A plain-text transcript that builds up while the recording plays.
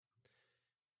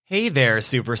Hey there,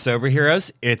 super sober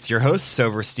heroes. It's your host,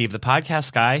 Sober Steve, the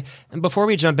podcast guy. And before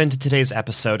we jump into today's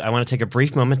episode, I want to take a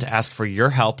brief moment to ask for your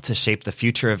help to shape the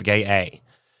future of Gay A.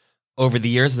 Over the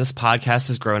years, this podcast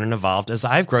has grown and evolved as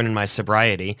I've grown in my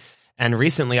sobriety. And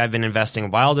recently, I've been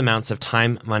investing wild amounts of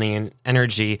time, money, and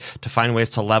energy to find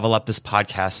ways to level up this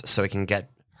podcast so it can get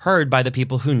heard by the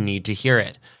people who need to hear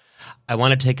it. I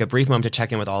want to take a brief moment to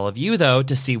check in with all of you, though,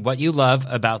 to see what you love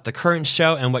about the current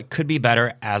show and what could be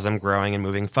better as I'm growing and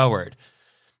moving forward.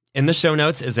 In the show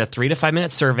notes is a 3 to 5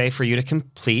 minute survey for you to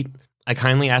complete. I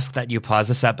kindly ask that you pause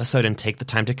this episode and take the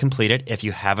time to complete it if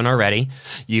you haven't already.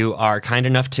 You are kind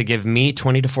enough to give me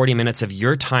 20 to 40 minutes of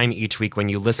your time each week when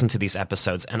you listen to these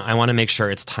episodes, and I want to make sure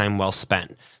it's time well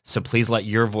spent. So please let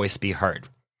your voice be heard.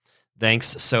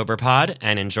 Thanks, SoberPod,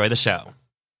 and enjoy the show.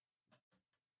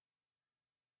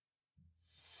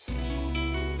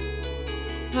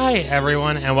 Hi,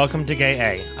 everyone, and welcome to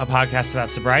Gay A podcast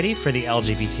about sobriety for the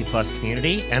LGBT plus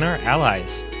community and our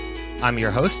allies. I'm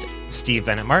your host, Steve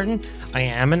Bennett Martin. I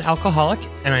am an alcoholic,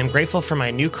 and I'm grateful for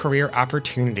my new career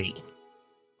opportunity.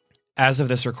 As of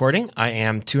this recording, I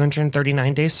am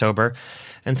 239 days sober,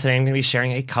 and today I'm going to be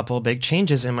sharing a couple big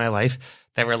changes in my life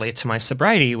that relate to my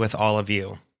sobriety with all of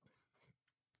you.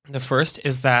 The first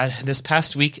is that this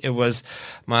past week, it was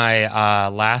my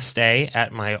last day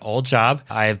at my old job.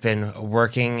 I've been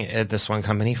working at this one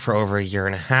company for over a year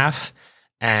and a half,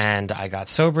 and I got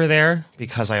sober there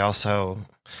because I also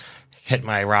hit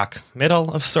my rock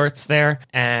middle of sorts there.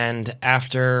 And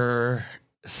after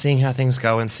seeing how things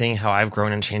go and seeing how I've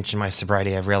grown and changed in my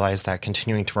sobriety, I've realized that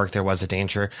continuing to work there was a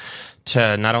danger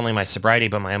to not only my sobriety,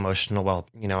 but my emotional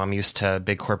I'm used to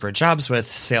big corporate jobs with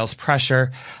sales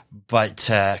pressure, but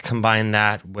to combine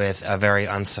that with a very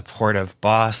unsupportive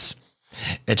boss,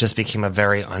 it just became a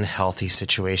very unhealthy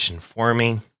situation for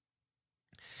me.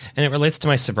 And it relates to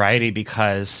my sobriety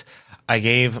because I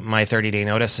gave my 30-day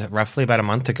notice roughly about a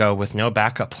month ago with no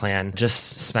backup plan,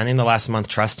 just spending the last month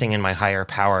trusting in my higher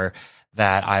power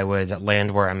that I would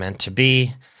land where I'm meant to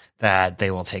be, that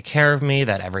they will take care of me,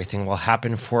 that everything will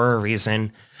happen for a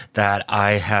reason, that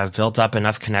I have built up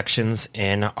enough connections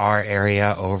in our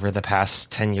area over the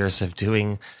past 10 years of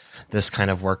doing this kind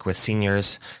of work with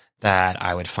seniors, that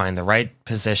I would find the right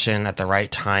position at the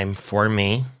right time for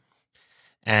me.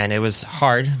 And it was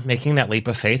hard making that leap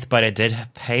of faith, but it did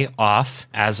pay off.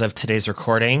 As of today's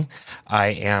recording, I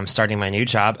am starting my new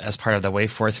job as part of the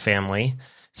Wayforth family.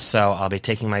 So I'll be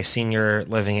taking my senior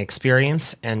living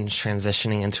experience and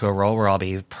transitioning into a role where I'll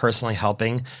be personally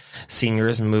helping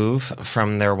seniors move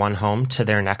from their one home to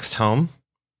their next home.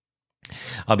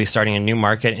 I'll be starting a new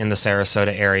market in the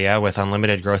Sarasota area with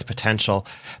unlimited growth potential,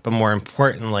 but more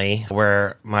importantly,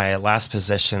 where my last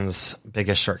position's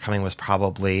biggest shortcoming was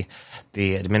probably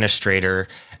the administrator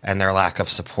and their lack of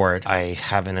support. I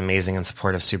have an amazing and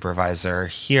supportive supervisor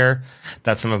here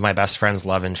that some of my best friends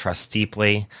love and trust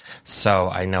deeply, so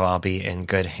I know I'll be in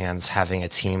good hands having a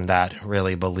team that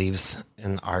really believes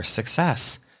in our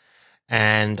success,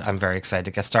 and I'm very excited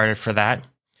to get started for that.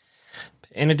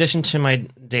 In addition to my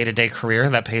day-to-day career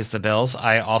that pays the bills,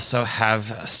 I also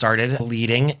have started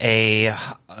leading a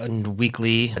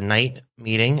weekly night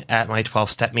meeting at my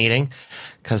 12-step meeting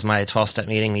because my 12-step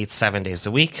meeting meets 7 days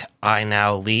a week. I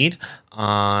now lead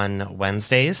on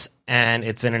Wednesdays, and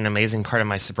it's been an amazing part of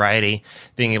my sobriety,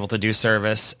 being able to do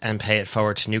service and pay it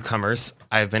forward to newcomers.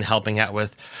 I've been helping out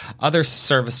with other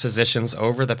service positions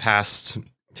over the past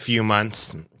few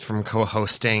months, from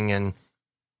co-hosting and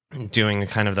doing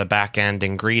kind of the back end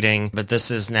and greeting, but this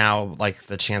is now like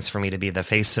the chance for me to be the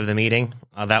face of the meeting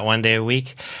that one day a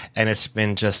week. And it's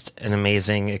been just an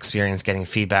amazing experience getting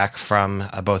feedback from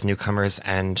both newcomers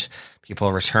and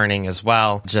people returning as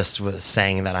well, just with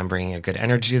saying that I'm bringing a good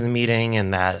energy to the meeting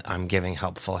and that I'm giving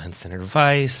helpful hints and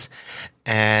advice.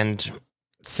 And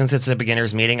since it's a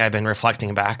beginner's meeting, I've been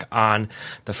reflecting back on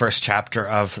the first chapter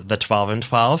of the 12 and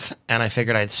 12, and I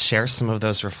figured I'd share some of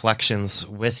those reflections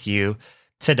with you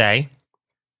today.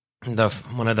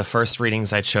 One of the first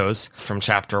readings I chose from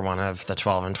chapter 1 of the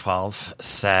 12 and 12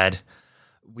 said,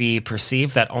 "We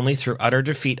perceive that only through utter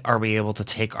defeat are we able to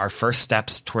take our first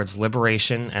steps towards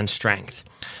liberation and strength.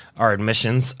 Our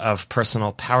admissions of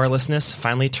personal powerlessness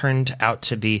finally turned out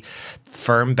to be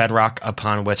firm bedrock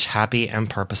upon which happy and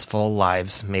purposeful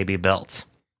lives may be built."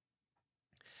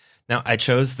 Now, I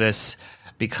chose this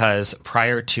because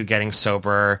prior to getting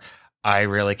sober, I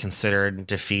really considered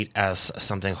defeat as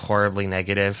something horribly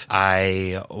negative.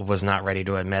 I was not ready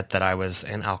to admit that I was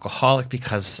an alcoholic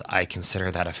because I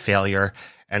consider that a failure.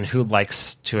 And who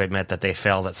likes to admit that they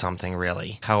failed at something,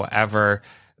 really? However,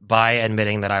 by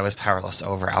admitting that I was powerless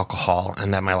over alcohol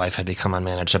and that my life had become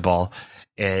unmanageable,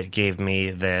 it gave me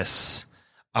this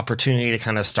opportunity to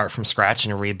kind of start from scratch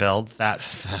and rebuild that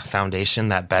foundation,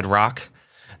 that bedrock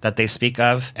that they speak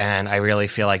of. And I really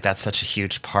feel like that's such a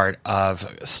huge part of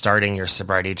starting your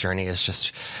sobriety journey, is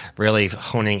just really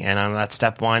honing in on that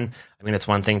step one. I mean, it's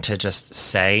one thing to just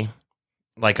say,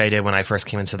 like I did when I first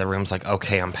came into the rooms, like,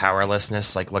 okay, I'm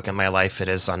powerlessness. Like, look at my life. It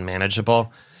is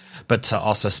unmanageable. But to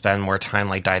also spend more time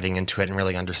like diving into it and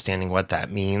really understanding what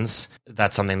that means.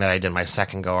 That's something that I did my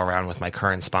second go around with my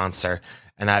current sponsor.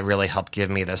 And that really helped give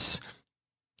me this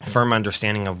firm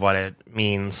understanding of what it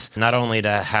means, not only to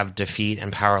have defeat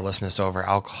and powerlessness over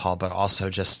alcohol, but also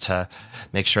just to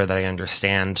make sure that I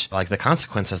understand like the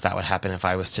consequences that would happen if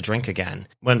I was to drink again.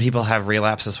 When people have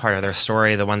relapse as part of their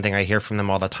story, the one thing I hear from them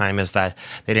all the time is that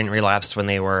they didn't relapse when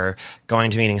they were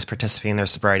going to meetings, participating in their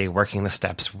sobriety, working the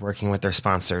steps, working with their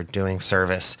sponsor, doing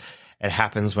service. It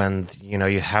happens when,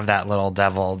 you have that little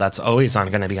devil that's always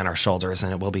going to be on our shoulders,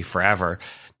 and it will be forever,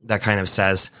 that kind of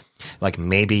says, like,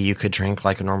 maybe you could drink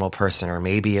like a normal person, or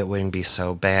maybe it wouldn't be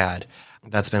so bad.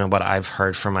 That's been what I've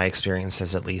heard from my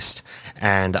experiences, at least.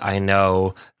 And I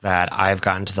know that I've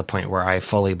gotten to the point where I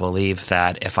fully believe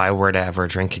that if I were to ever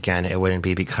drink again, it wouldn't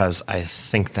be because I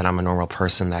think that I'm a normal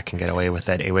person that can get away with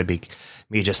it. It would be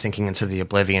me just sinking into the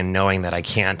oblivion, knowing that I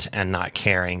can't, and not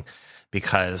caring,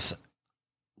 because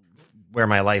where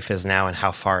my life is now and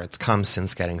how far it's come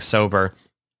since getting sober,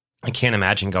 I can't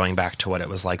imagine going back to what it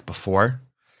was like before.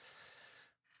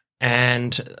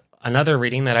 And another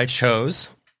reading that I chose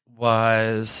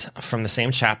was from the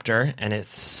same chapter, and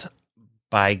it's,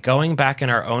 by going back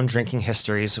in our own drinking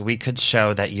histories, we could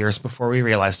show that years before we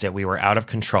realized it, we were out of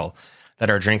control, that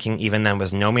our drinking even then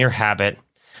was no mere habit,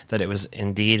 that it was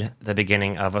indeed the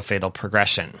beginning of a fatal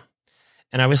progression.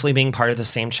 And obviously, being part of the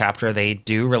same chapter, they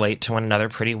do relate to one another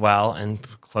pretty well and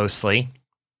closely.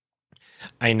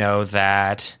 I know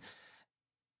that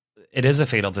it is a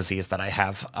fatal disease that I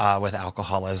have with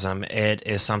alcoholism. It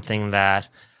is something that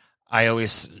I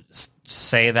always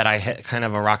say that I hit kind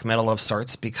of a rock middle of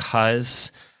sorts,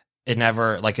 because it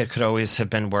never, like, it could always have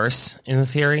been worse in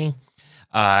theory.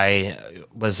 I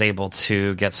was able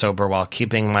to get sober while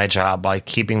keeping my job, while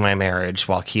keeping my marriage,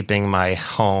 while keeping my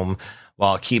home,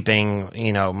 while keeping,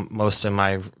 most of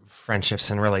my friendships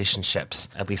and relationships,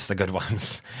 at least the good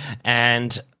ones.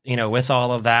 And, with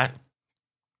all of that,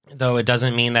 though, it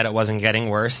doesn't mean that it wasn't getting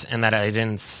worse, and that I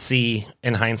didn't see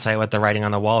in hindsight what the writing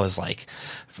on the wall was like.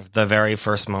 The very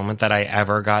first moment that I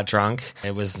ever got drunk,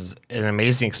 it was an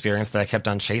amazing experience that I kept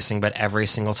on chasing, but every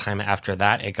single time after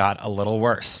that, it got a little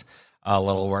worse. It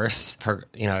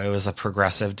was a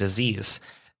progressive disease.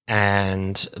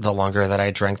 And the longer that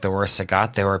I drank, the worse it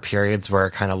got. There were periods where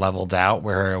it kind of leveled out,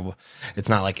 where it's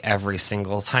not like every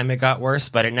single time it got worse,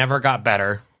 but it never got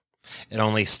better. It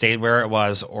only stayed where it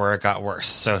was, or it got worse.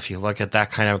 So if you look at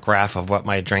that kind of graph of what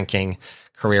my drinking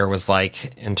career was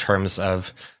like in terms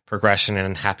of progression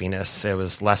and happiness, it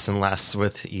was less and less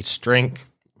with each drink,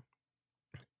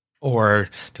 or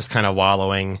just kind of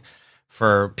wallowing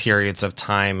for periods of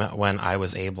time when I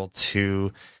was able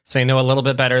to say no a little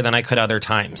bit better than I could other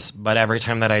times. But every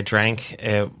time that I drank,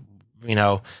 there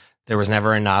was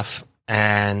never enough,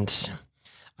 and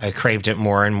I craved it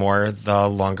more and more the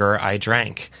longer I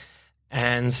drank.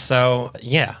 And so,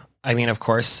 of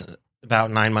course,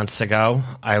 about 9 months ago,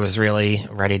 I was really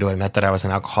ready to admit that I was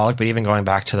an alcoholic. But even going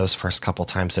back to those first couple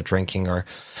times of drinking, or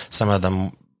some of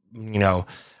them,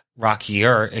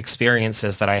 rockier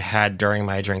experiences that I had during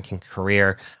my drinking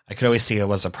career, I could always see it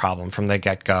was a problem from the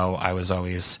get-go. I was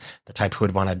always the type who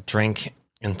would want to drink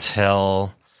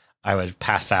until I would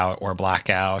pass out or black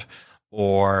out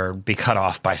or be cut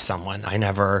off by someone.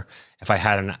 If I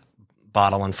had a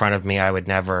bottle in front of me, I would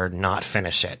never not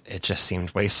finish it. It just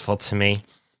seemed wasteful to me.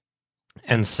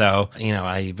 And so,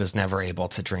 I was never able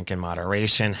to drink in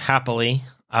moderation. Happily,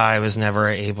 I was never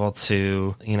able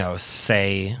to,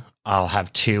 say I'll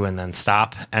have 2 and then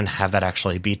stop, and have that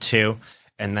actually be 2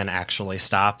 and then actually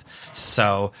stop.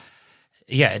 So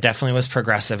it definitely was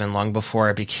progressive. And long before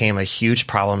it became a huge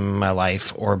problem in my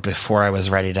life, or before I was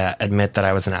ready to admit that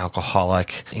I was an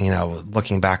alcoholic,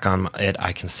 looking back on it,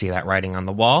 I can see that writing on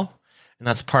the wall. And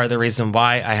that's part of the reason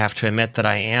why I have to admit that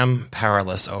I am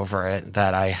powerless over it,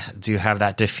 that I do have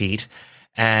that defeat.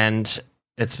 And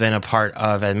it's been a part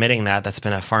of admitting that's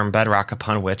been a firm bedrock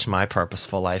upon which my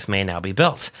purposeful life may now be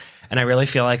built. And I really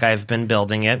feel like I've been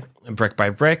building it brick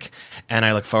by brick, and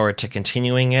I look forward to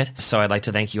continuing it. So I'd like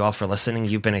to thank you all for listening.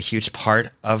 You've been a huge part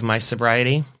of my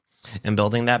sobriety and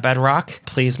building that bedrock.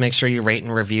 Please make sure you rate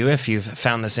and review if you've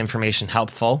found this information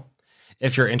helpful.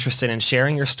 If you're interested in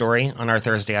sharing your story on our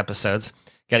Thursday episodes,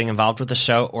 getting involved with the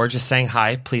show, or just saying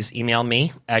hi, please email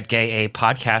me at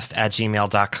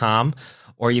gayapodcast@gmail.com,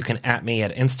 or you can at me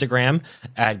at Instagram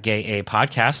at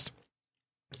GayAPodcast.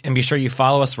 And be sure you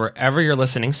follow us wherever you're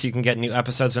listening so you can get new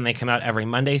episodes when they come out every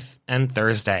Monday and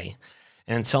Thursday.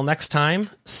 And until next time,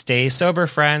 stay sober,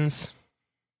 friends.